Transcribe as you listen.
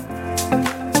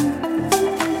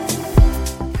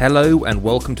Hello and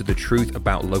welcome to the Truth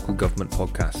About Local Government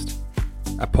podcast,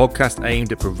 a podcast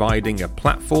aimed at providing a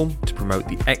platform to promote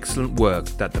the excellent work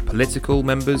that the political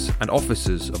members and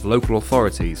officers of local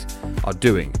authorities are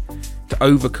doing to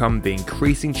overcome the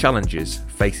increasing challenges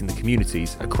facing the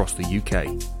communities across the UK.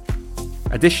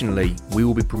 Additionally, we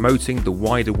will be promoting the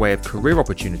wide array of career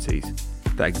opportunities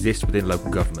that exist within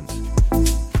local government.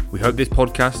 We hope this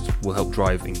podcast will help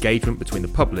drive engagement between the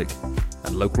public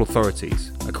and local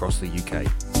authorities across the UK.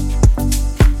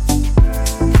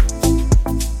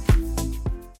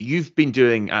 You've been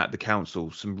doing at the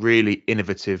council some really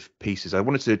innovative pieces. I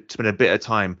wanted to spend a bit of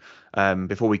time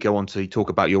before we go on to talk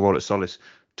about your role at Solace,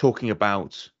 talking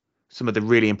about some of the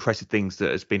really impressive things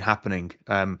that has been happening.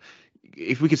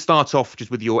 If we could start off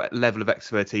just with your level of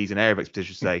expertise and area of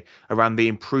expertise, say, around the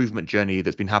improvement journey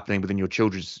that's been happening within your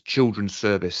children's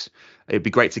service, it'd be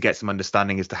great to get some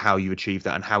understanding as to how you achieved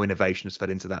that and how innovation has fed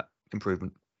into that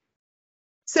improvement.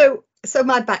 So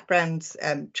my background's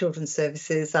children's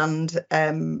services, and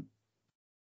the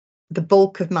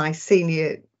bulk of my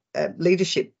senior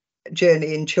leadership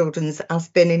journey in children's has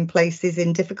been in places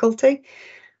in difficulty.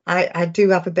 I do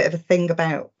have a bit of a thing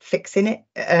about fixing it.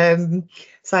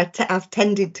 So I've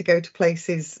tended to go to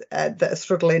places that are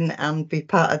struggling and be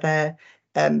part of their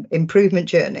improvement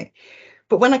journey.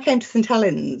 But when I came to St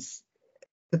Helens,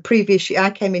 the previous year, I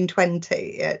came in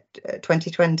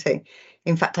 2020.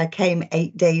 In fact, I came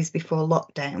 8 days before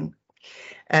lockdown.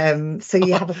 So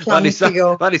you have a plan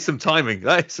that is some timing.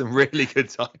 That is some really good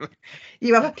timing.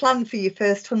 You have a plan for your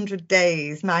first 100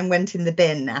 days. Mine went in the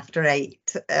bin after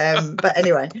 8. But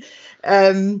anyway,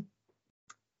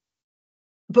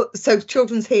 but so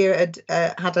children's here had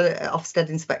had an Ofsted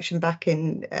inspection back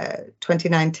in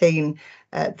 2019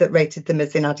 that rated them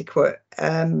as inadequate.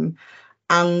 And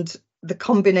the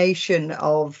combination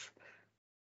of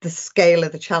the scale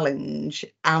of the challenge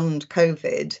and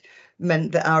COVID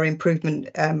meant that our improvement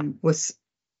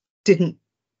didn't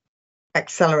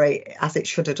accelerate as it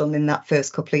should have done in that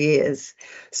first couple of years.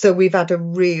 So we've had a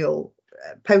real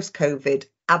post-COVID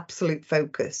absolute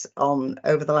focus on,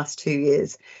 over the last 2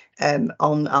 years,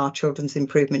 on our children's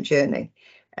improvement journey.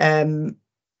 And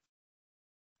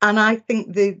I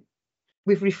think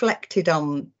we've reflected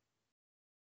on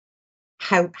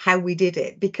how we did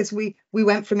it, because we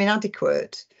went from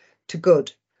inadequate to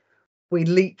good. We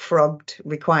leapfrogged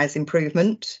requires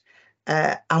improvement,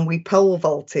 and we pole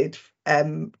vaulted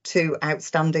to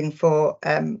outstanding for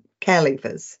care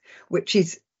leavers, which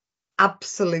is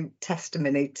absolute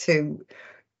testimony to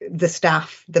the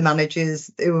staff, the managers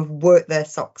who have worked their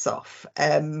socks off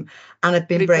and have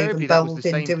been brave and bold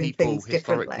in doing things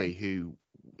differently. Who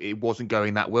it wasn't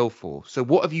going that well for. So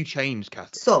what have you changed,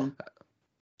 Kath? Some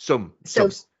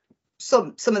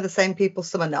of the same people,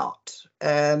 some are not.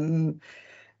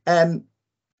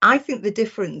 I think the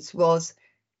difference was,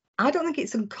 I don't think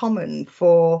it's uncommon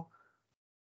for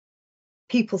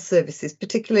people services,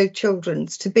 particularly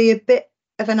children's, to be a bit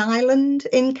of an island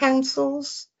in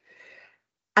councils.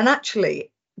 And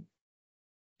actually,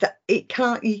 that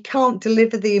you can't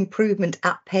deliver the improvement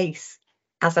at pace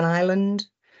as an island.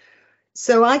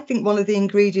 So I think one of the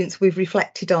ingredients we've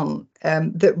reflected on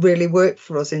that really worked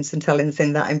for us in St Helens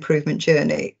in that improvement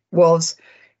journey was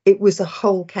it was a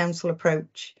whole council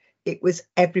approach. It was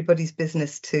everybody's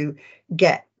business to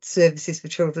get services for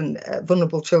children,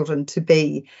 vulnerable children, to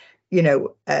be,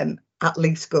 at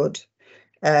least good.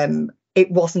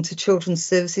 It wasn't a children's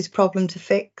services problem to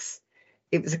fix.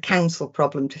 It was a council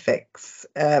problem to fix.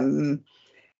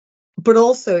 But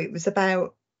also it was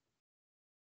about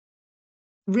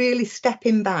really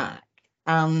stepping back,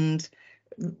 and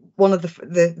one of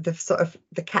the sort of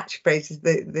the catchphrases,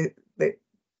 the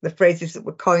phrases that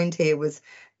were coined here was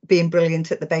being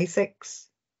brilliant at the basics.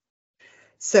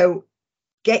 So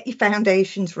get your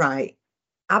foundations right.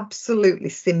 Absolutely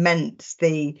cements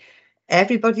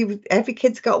every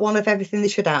kid's got one of everything they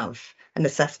should have: an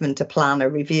assessment, a plan, a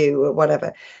review, or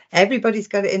whatever. Everybody's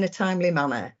got it in a timely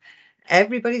manner.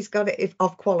 Everybody's got it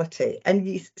of quality, and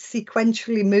you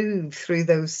sequentially move through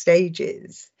those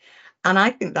stages. And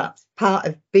I think that's part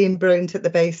of being brilliant at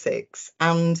the basics,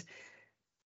 and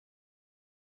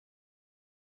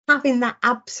having that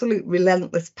absolute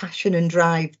relentless passion and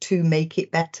drive to make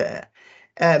it better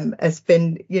has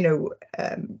been,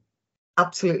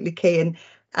 absolutely key.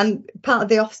 And part of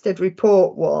the Ofsted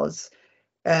report was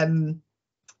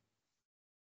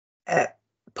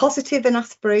positive and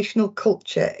aspirational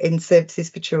culture in services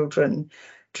for children,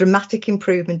 dramatic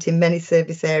improvement in many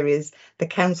service areas. The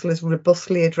council has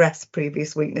robustly addressed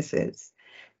previous weaknesses.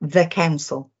 The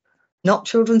council, not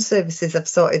children's services, have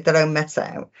sorted their own mess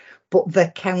out, but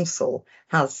the council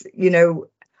has, you know,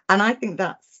 and I think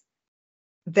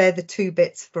they're the two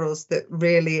bits for us that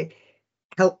really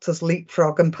helped us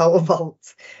leapfrog and pole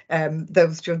vault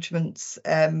those judgments.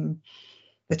 The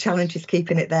challenge is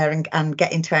keeping it there and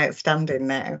getting to outstanding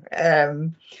now.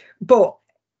 But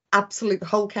absolute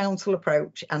whole council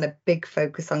approach and a big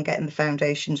focus on getting the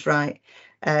foundations right,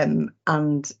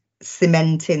 and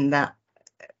cementing that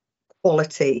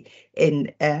quality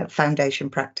in foundation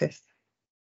practice.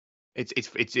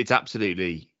 It's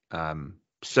absolutely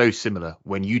so similar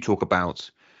when you talk about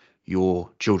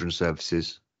your children's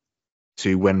services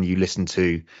to when you listen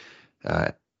to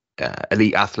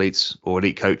elite athletes or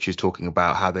elite coaches talking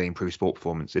about how they improve sport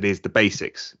performance. It is the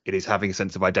basics. It is having a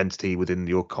sense of identity within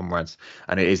your comrades,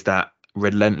 and it is that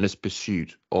relentless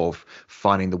pursuit of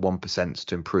finding the 1%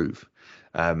 to improve.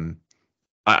 I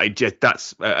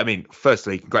mean,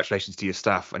 firstly, congratulations to your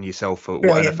staff and yourself for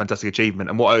what a fantastic achievement,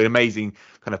 and what an amazing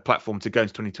kind of platform to go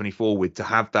into 2024 with, to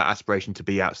have that aspiration to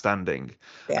be outstanding.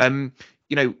 You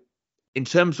know, in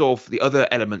terms of the other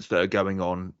elements that are going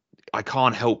on, I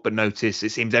can't help but notice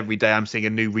it seems every day I'm seeing a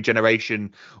new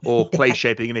regeneration or place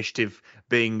shaping initiative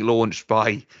being launched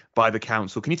by the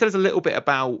council. Can you tell us a little bit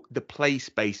about the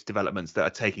place-based developments that are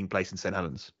taking place in St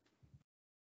Helens?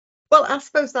 Well, I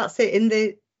suppose that's it. In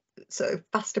the sort of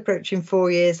fast approaching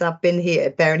 4 years I've been here,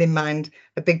 bearing in mind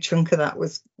a big chunk of that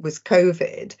was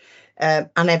COVID, and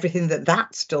everything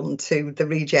that's done to the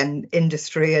regen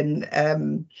industry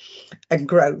and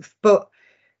growth. But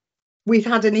we've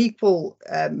had an equal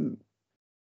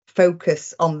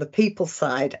focus on the people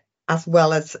side, as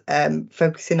well as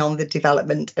focusing on the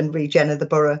development and regen of the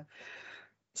borough.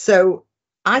 So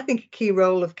I think a key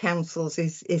role of councils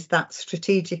is that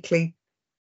strategically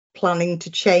planning to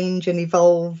change and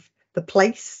evolve the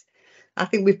place. I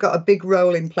think we've got a big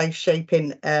role in place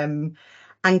shaping and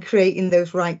creating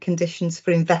those right conditions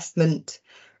for investment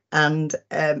and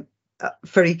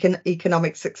for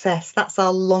economic success. That's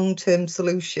our long-term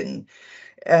solution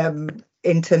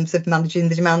in terms of managing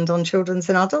the demand on children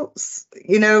and adults,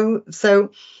 you know.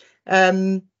 So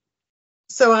our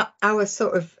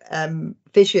sort of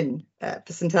vision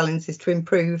for St Helens is to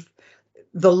improve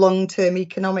the long-term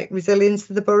economic resilience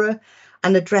of the borough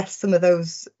and address some of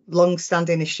those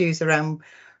long-standing issues around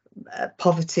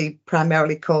poverty,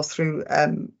 primarily caused through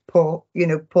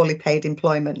poorly paid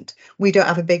employment. We don't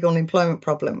have a big unemployment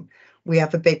problem. We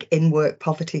have a big in-work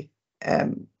poverty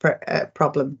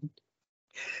problem.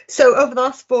 So over the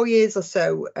last 4 years or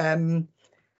so,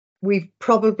 we've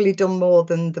probably done more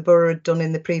than the borough had done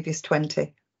in the previous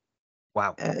 20.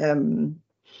 Wow. I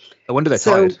wonder they're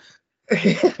tired.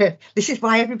 This is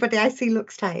why everybody I see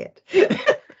looks tired.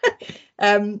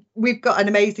 We've got an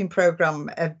amazing programme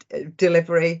of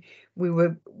delivery.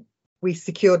 We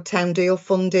secured town deal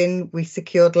funding, we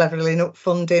secured levelling up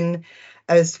funding,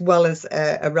 as well as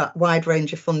a wide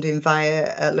range of funding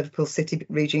via Liverpool City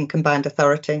Region Combined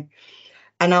Authority.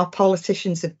 And our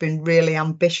politicians have been really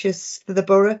ambitious for the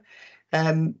borough.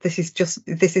 This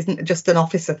isn't just an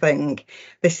officer thing.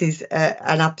 This is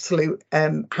an absolute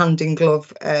hand in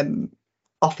glove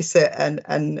officer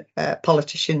and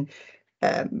politician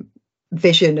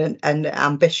vision and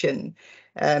ambition.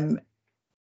 And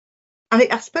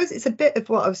I suppose it's a bit of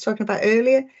what I was talking about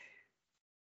earlier.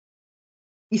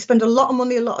 You spend a lot of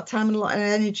money, a lot of time and a lot of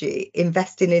energy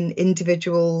investing in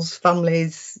individuals,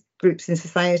 families, groups in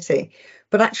society,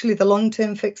 but actually the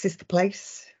long-term fix is the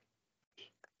place,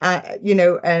 and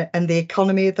the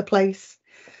economy of the place.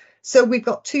 So we've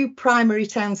got two primary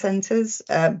town centres,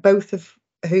 both of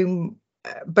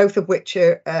which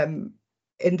are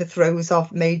in the throes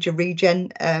of major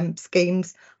regen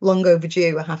schemes, long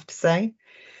overdue, I have to say.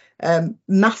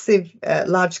 Massive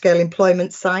large-scale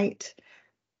employment site,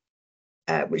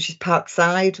 which is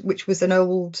Parkside, which was an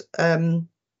old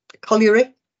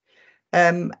colliery.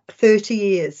 30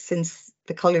 years since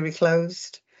the colliery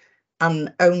closed,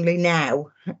 and only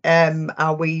now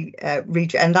are we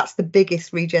and that's the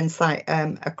biggest regen site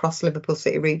across Liverpool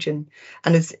City region,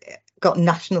 and has got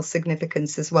national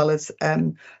significance as well as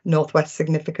northwest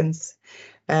significance.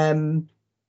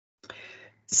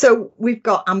 So we've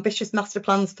got ambitious master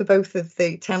plans for both of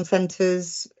the town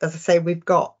centres. As I say, we've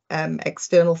got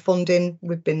external funding.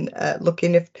 We've been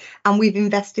looking at, and we've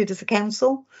invested as a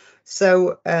council.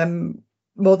 So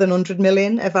more than 100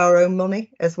 million of our own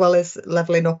money, as well as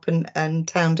levelling up and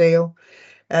town deal.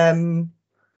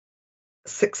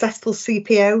 Successful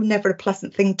CPO, never a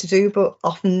pleasant thing to do, but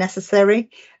often necessary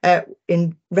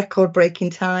in record-breaking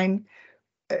time.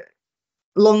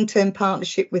 Long-term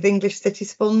partnership with English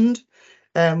Cities Fund,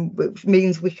 which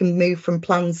means we can move from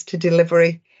plans to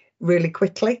delivery really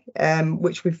quickly,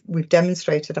 which we've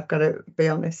demonstrated, I've got to be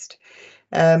honest.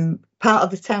 Part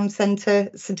of the town centre,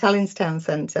 St Helens town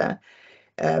centre,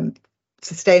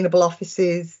 sustainable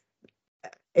offices,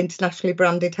 internationally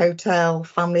branded hotel,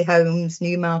 family homes,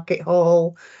 new market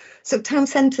hall. So town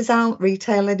centres aren't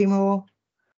retail anymore.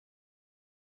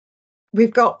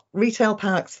 We've got retail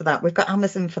parks for that. We've got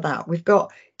Amazon for that. We've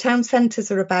got town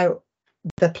centres are about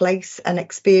the place and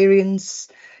experience.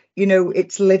 You know,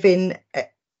 it's living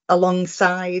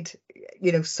alongside,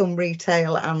 you know, some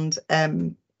retail and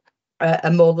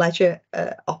a more leisure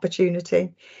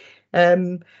opportunity.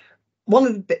 One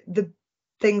of the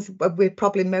things we're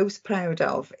probably most proud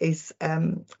of is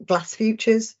glass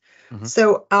futures. Mm-hmm.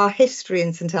 So our history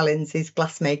in St Helens is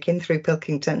glassmaking through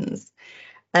Pilkingtons,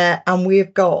 and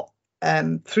we've got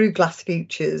through Glass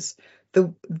Futures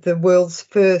the world's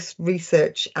first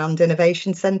research and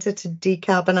innovation centre to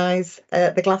decarbonise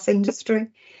the glass industry.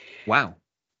 Wow.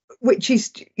 Which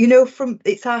is, you know,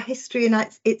 it's our history and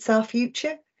it's our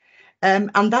future.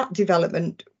 And that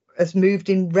development has moved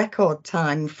in record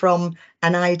time from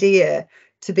an idea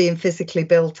to being physically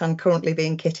built and currently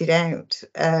being kitted out.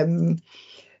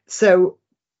 So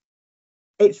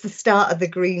it's the start of the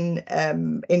green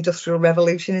industrial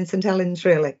revolution in St Helens,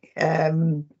 really.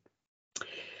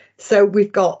 So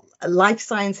we've got a life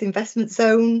science investment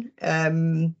zone,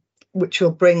 which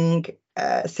will bring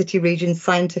city region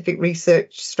scientific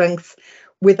research strength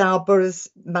with our borough's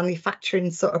manufacturing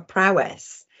sort of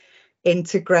prowess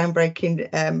into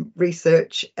groundbreaking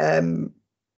research,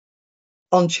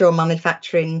 onshore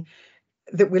manufacturing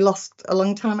that we lost a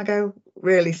long time ago,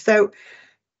 really. So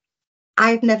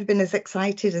I've never been as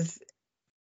excited as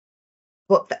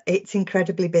it's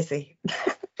incredibly busy.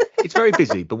 It's very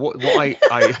busy, but what I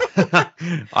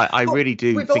really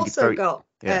do we've think it's very. We've also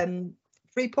got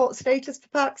Freeport status for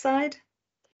Parkside.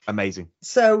 Amazing.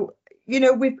 So, you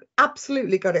know, we've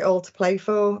absolutely got it all to play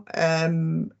for.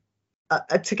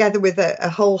 Together with a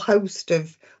whole host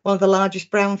of one of the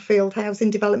largest brownfield housing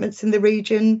developments in the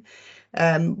region.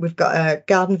 We've got a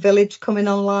garden village coming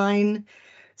online.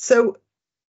 So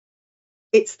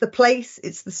it's the place,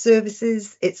 it's the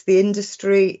services, it's the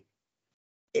industry,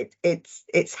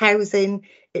 it's housing,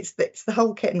 it's the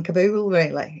whole kit and caboodle,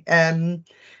 really. And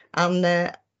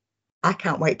I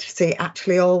can't wait to see it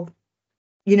actually all,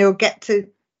 you know,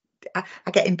 I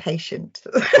get impatient.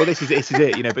 Well, this is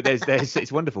it, you know. But there's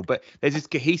it's wonderful. But there's this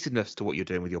cohesiveness to what you're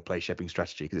doing with your place shaping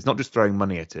strategy, because it's not just throwing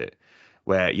money at it,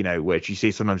 where you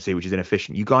sometimes see which is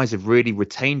inefficient. You guys have really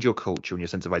retained your culture and your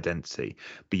sense of identity,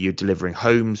 but you're delivering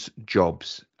homes,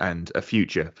 jobs, and a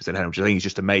future for St Helens, which I think is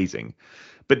just amazing.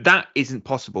 But that isn't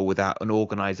possible without an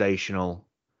organisational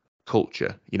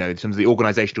culture, you know, in terms of the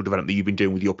organisational development that you've been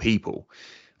doing with your people.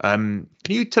 Can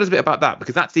you tell us a bit about that?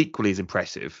 Because that's equally as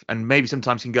impressive, and maybe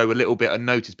sometimes can go a little bit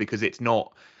unnoticed because it's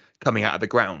not coming out of the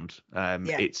ground.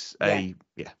 It's a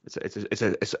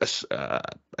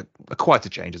quite a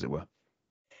change, as it were.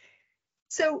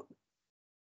 So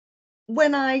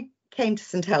when I came to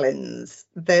St Helens,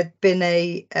 there'd been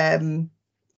a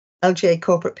LGA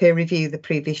corporate peer review the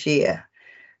previous year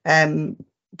that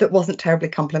wasn't terribly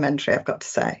complimentary, I've got to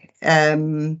say.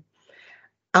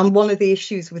 And one of the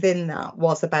issues within that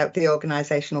was about the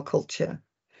organisational culture.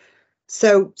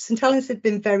 So St Helens had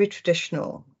been very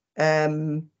traditional.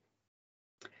 It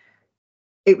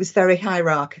was very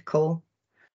hierarchical,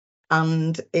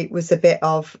 and it was a bit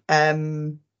of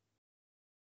a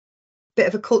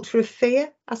culture of fear,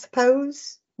 I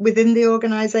suppose, within the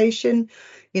organisation.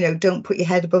 You know, don't put your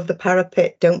head above the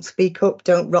parapet, don't speak up,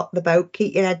 don't rock the boat,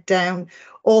 keep your head down,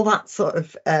 all that sort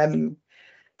of, and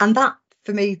that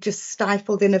for me just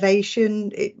stifled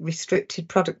innovation. It restricted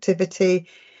productivity,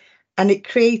 and it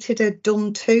created a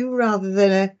done to rather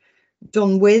than a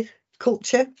done with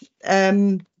culture.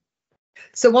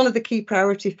 So one of the key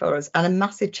priorities for us, and a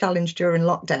massive challenge during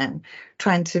lockdown,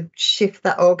 trying to shift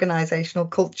that organisational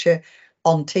culture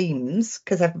on Teams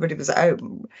because everybody was at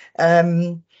home.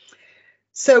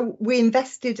 So we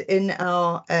invested in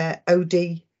our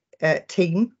OD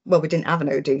team. Well, we didn't have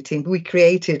an OD team, but we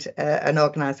created an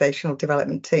organisational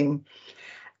development team.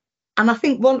 And I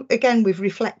think we've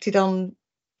reflected on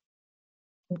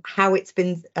how it's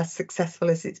been as successful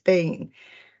as it's been.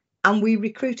 And we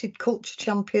recruited culture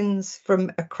champions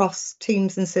from across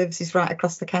teams and services right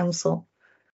across the council.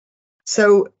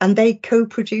 So, and they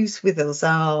co-produce with us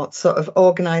our sort of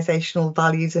organisational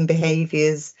values and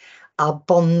behaviours, our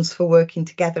bonds for working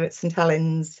together at St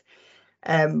Helens.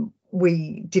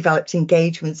 We developed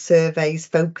engagement surveys,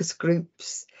 focus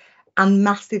groups, and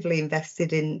massively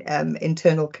invested in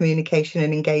internal communication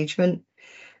and engagement.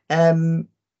 And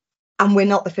we're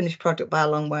not the finished product by a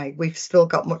long way. We've still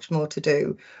got much more to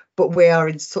do. but we are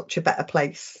in such a better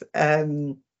place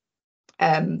than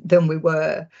we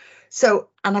were. So,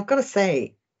 and I've got to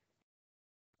say,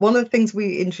 one of the things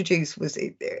we introduced was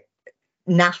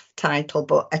NAF title,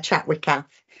 but a chat with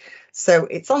Kath. So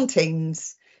it's on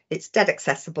Teams, it's dead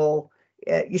accessible.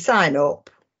 You sign up,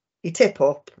 you tip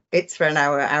up, it's for an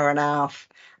hour, hour and a half,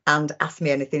 and ask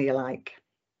me anything you like.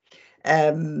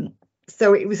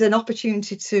 So it was an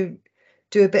opportunity to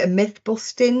do a bit of myth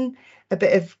busting, a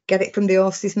bit of get it from the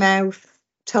horse's mouth,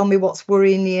 tell me what's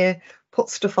worrying you, put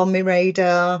stuff on my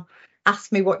radar,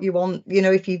 ask me what you want. You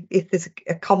know, if there's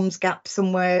a comms gap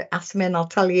somewhere, ask me and I'll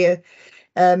tell you.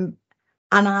 And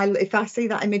if I see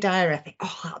that in my diary, I think,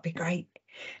 oh, that'd be great.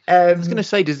 I was going to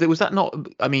say, was that not?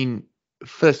 I mean,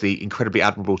 firstly, incredibly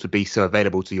admirable to be so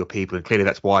available to your people, and clearly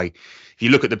that's why. If you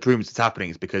look at the improvements that's happening,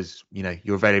 it's because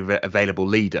you're a very available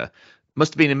leader.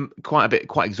 Must have been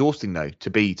quite exhausting though to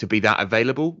be that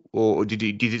available, or did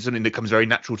it something that comes very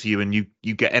natural to you and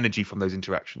you get energy from those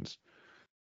interactions?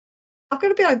 I've got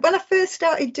to be honest, when I first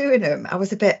started doing them, I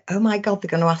was a bit, oh my God, they're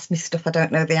going to ask me stuff I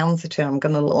don't know the answer to. I'm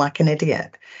going to look like an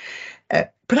idiot.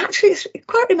 But actually, it's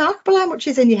quite remarkable how much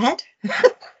is in your head.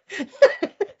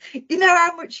 You know,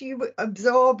 how much you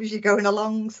absorb as you're going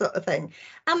along, sort of thing.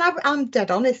 And I'm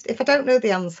dead honest. If I don't know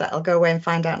the answer, I'll go away and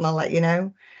find out and I'll let you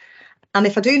know. And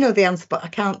if I do know the answer, but I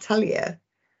can't tell you,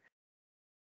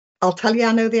 I'll tell you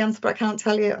I know the answer, but I can't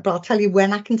tell you. But I'll tell you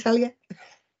when I can tell you.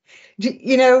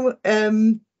 You know,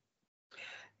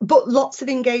 but lots of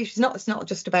engagement. It's not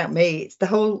just about me. It's the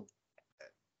whole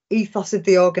ethos of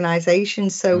the organisation.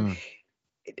 So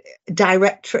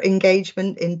direct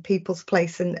engagement in people's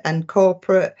place and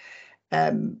corporate,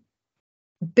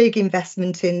 big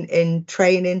investment in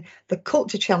training. The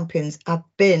culture champions have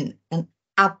been an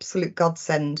absolute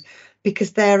godsend,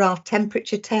 because there are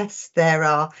temperature tests, there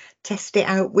are test it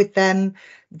out with them,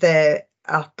 there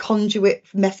are conduit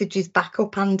messages back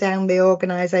up and down the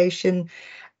organisation,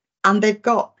 and they've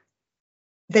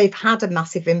had a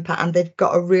massive impact, and they've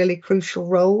got a really crucial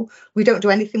role. We don't do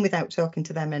anything without talking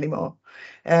to them anymore,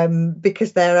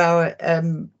 because they're our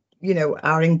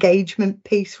engagement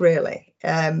piece, really.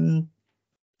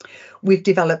 We've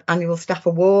developed annual staff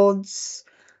awards,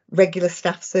 regular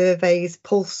staff surveys,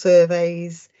 pulse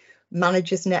surveys,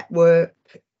 managers network.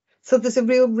 So there's a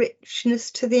real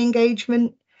richness to the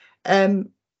engagement, but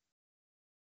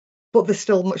there's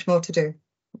still much more to do.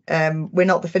 We're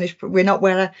not the finished. We're not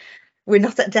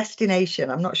at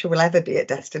destination. I'm not sure we'll ever be at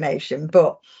destination,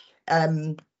 but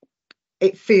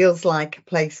it feels like a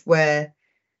place where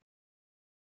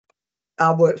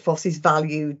our workforce is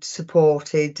valued,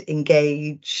 supported,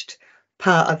 engaged,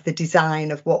 part of the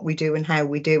design of what we do and how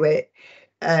we do it.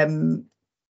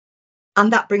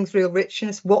 And that brings real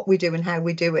richness. What we do and how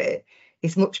we do it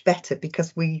is much better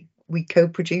because we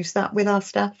co-produce that with our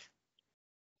staff.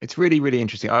 It's really, really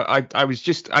interesting. I was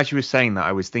just, as you were saying that,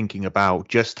 I was thinking about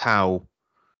just how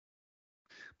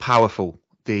powerful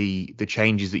the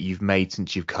changes that you've made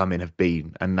since you've come in have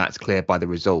been, and that's clear by the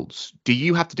results. Do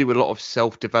you have to do a lot of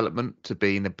self-development to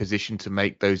be in a position to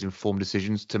make those informed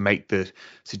decisions, to make the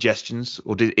suggestions,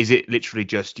 or is it literally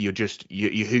just you're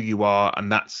who you are, and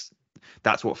that's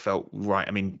what felt right?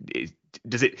 I mean,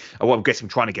 does it? What I guess I'm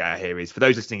trying to get at here is, for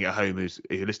those listening at home who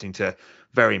are listening to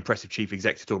very impressive chief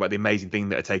executives talk about the amazing things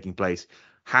that are taking place,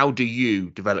 how do you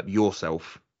develop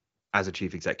yourself as a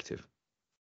chief executive?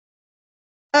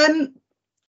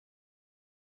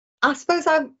 I suppose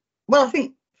I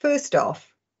think first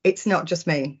off, it's not just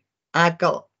me. I've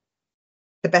got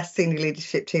the best senior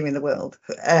leadership team in the world.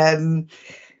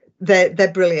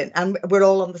 They're brilliant, and we're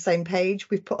all on the same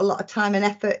page. We've put a lot of time and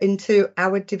effort into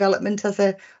our development as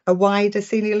a wider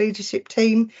senior leadership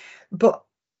team, but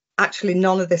actually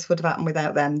none of this would have happened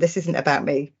without them. This isn't about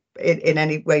me in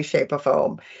any way, shape or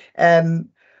form.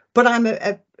 But I'm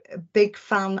a big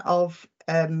fan of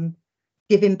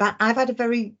giving back. I've had a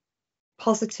very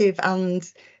positive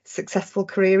and successful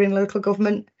career in local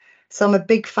government, so I'm a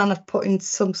big fan of putting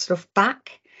some stuff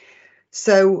back.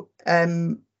 So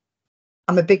I'm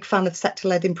a big fan of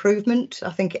sector-led improvement.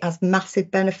 I think it has massive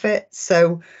benefits,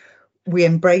 so we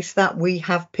embrace that. We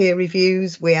have peer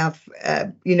reviews, we have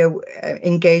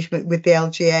engagement with the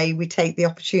LGA. We take the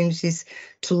opportunities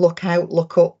to look out,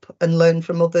 look up and learn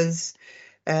from others.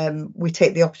 We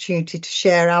take the opportunity to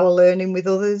share our learning with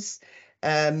others.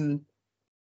 And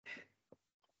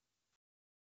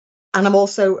I'm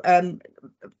also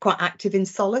quite active in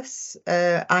Solace.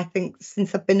 I think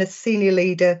since I've been a senior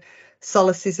leader,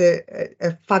 Solace is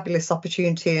a fabulous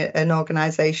opportunity, an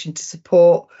organisation to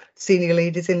support senior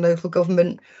leaders in local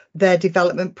government, their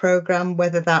development programme,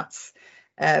 whether that's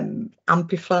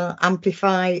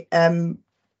Amplify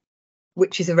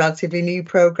which is a relatively new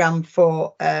programme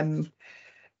for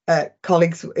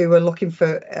colleagues who are looking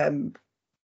for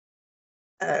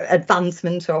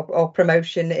advancement or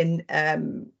promotion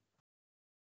in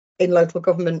local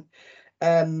government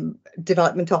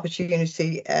development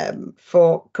opportunity currently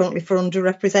for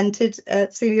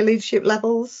underrepresented senior leadership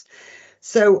levels.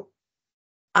 So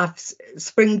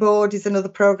Springboard is another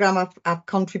programme I've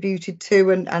contributed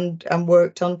to and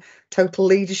worked on, total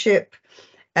leadership,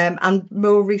 and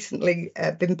more recently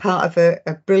been part of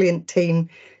a brilliant team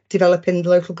developing the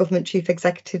local government chief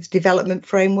executives development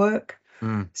framework.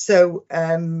 So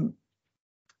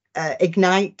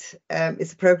Ignite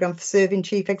is a programme for serving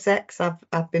chief execs.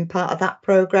 I've been part of that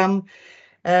programme,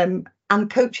 and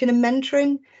coaching and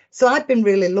mentoring. So I've been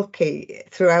really lucky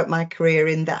throughout my career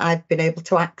in that I've been able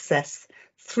to access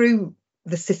through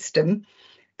the system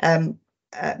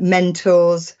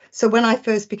mentors. So when I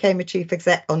first became a chief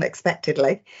exec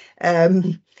unexpectedly,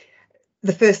 the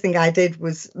first thing I did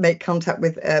was make contact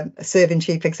with a serving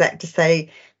chief exec to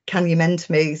say, can you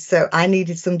mentor me? So I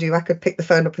needed somebody who I could pick the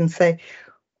phone up and say,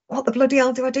 what the bloody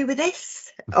hell do I do with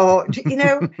this? Or, you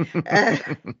know,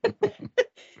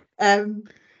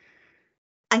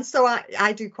 and so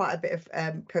I do quite a bit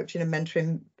of coaching and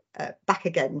mentoring back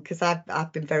again, because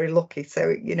I've been very lucky. So,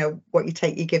 you know, what you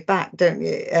take, you give back, don't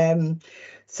you?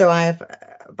 So I have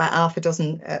about half a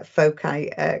dozen folk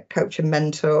I coach and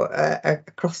mentor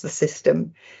across the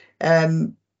system.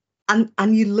 And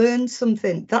you learn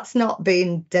something. That's not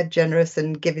being dead generous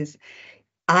and giving.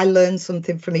 I learn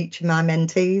something from each of my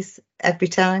mentees every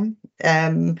time.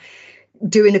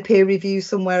 Doing a peer review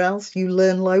somewhere else, you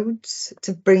learn loads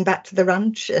to bring back to the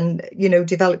ranch and, you know,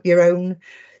 develop your own.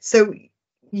 So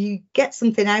you get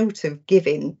something out of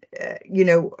giving,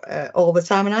 all the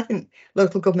time. And I think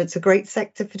local government's a great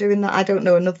sector for doing that. I don't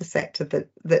know another sector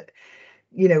that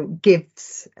you know,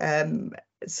 gives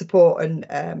support and,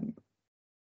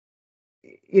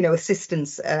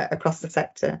 assistance across the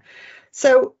sector.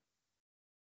 So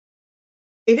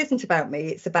it isn't about me,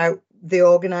 it's about the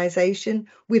organisation.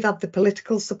 We've had the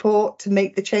political support to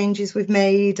make the changes we've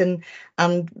made and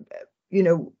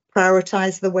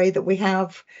prioritise the way that we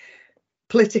have.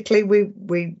 Politically,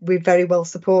 we're very well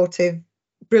supportive,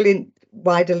 brilliant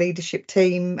wider leadership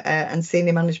team and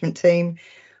senior management team.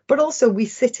 But also we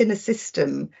sit in a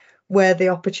system where the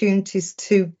opportunities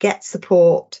to get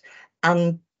support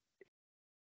and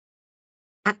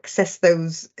access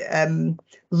those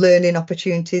learning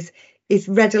opportunities is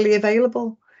readily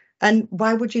available. And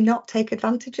why would you not take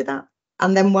advantage of that?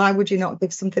 And then why would you not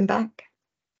give something back?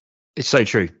 It's so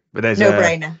true. But there's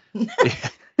no-brainer.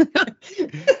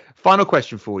 Final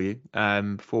question for you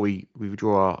before we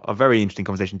draw a very interesting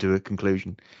conversation to a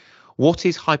conclusion. What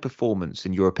is high performance,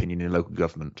 in your opinion, in local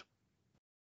government?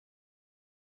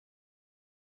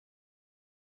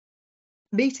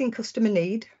 Meeting customer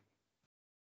need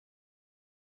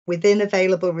within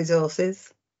available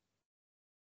resources.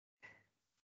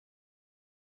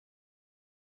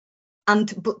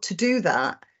 But to do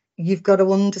that, you've got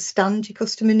to understand your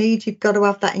customer needs. You've got to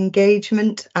have that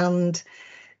engagement and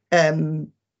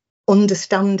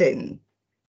understanding.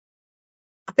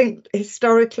 I think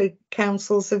historically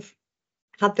councils have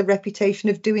had the reputation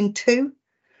of doing to,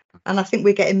 and I think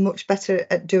we're getting much better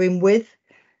at doing with.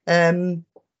 And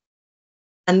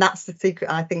that's the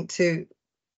secret, I think, to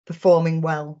performing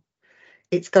well.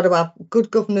 It's got to have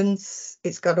good governance,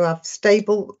 it's got to have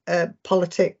stable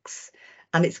politics,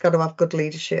 and it's got to have good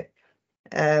leadership.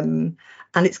 And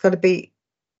it's got to be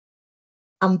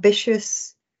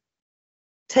ambitious,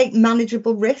 take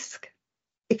manageable risk.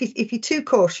 If you're too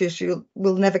cautious,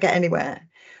 we'll never get anywhere.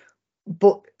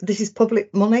 But this is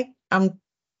public money and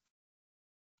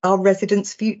our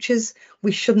residents' futures.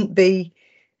 We shouldn't be,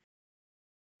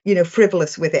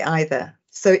 frivolous with it either.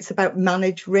 So it's about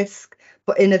manage risk,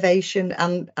 but innovation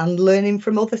and learning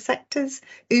from other sectors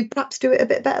who perhaps do it a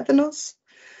bit better than us.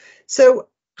 So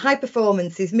high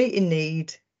performance is meeting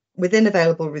need within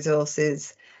available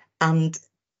resources and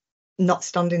not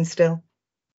standing still.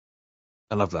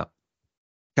 I love that.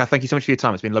 Kath, thank you so much for your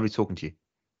time. It's been lovely talking to you.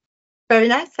 Very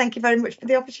nice. Thank you very much for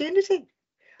the opportunity.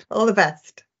 All the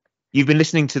best. You've been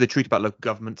listening to The Truth About Local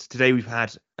Government. Today we've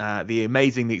had the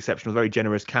amazing, the exceptional, very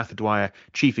generous Kath O'Dwyer,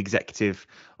 Chief Executive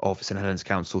of St Helens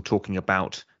Council, talking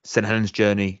about St Helens'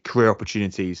 journey, career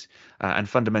opportunities, and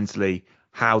fundamentally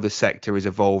how the sector is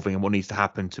evolving and what needs to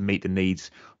happen to meet the needs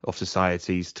of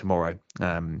societies tomorrow.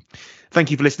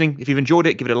 Thank you for listening. If you've enjoyed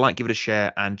it, give it a like, give it a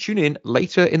share, and tune in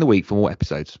later in the week for more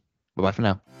episodes. Bye-bye for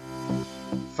now.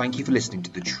 Thank you for listening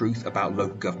to the Truth About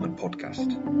Local Government podcast.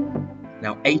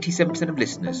 Now, 87% of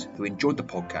listeners who enjoyed the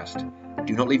podcast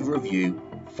do not leave a review,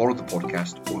 follow the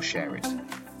podcast, or share it.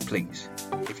 please,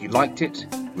 if you liked it,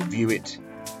 review it,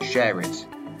 share it,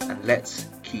 and let's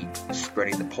keep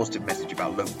spreading the positive message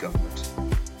about local government.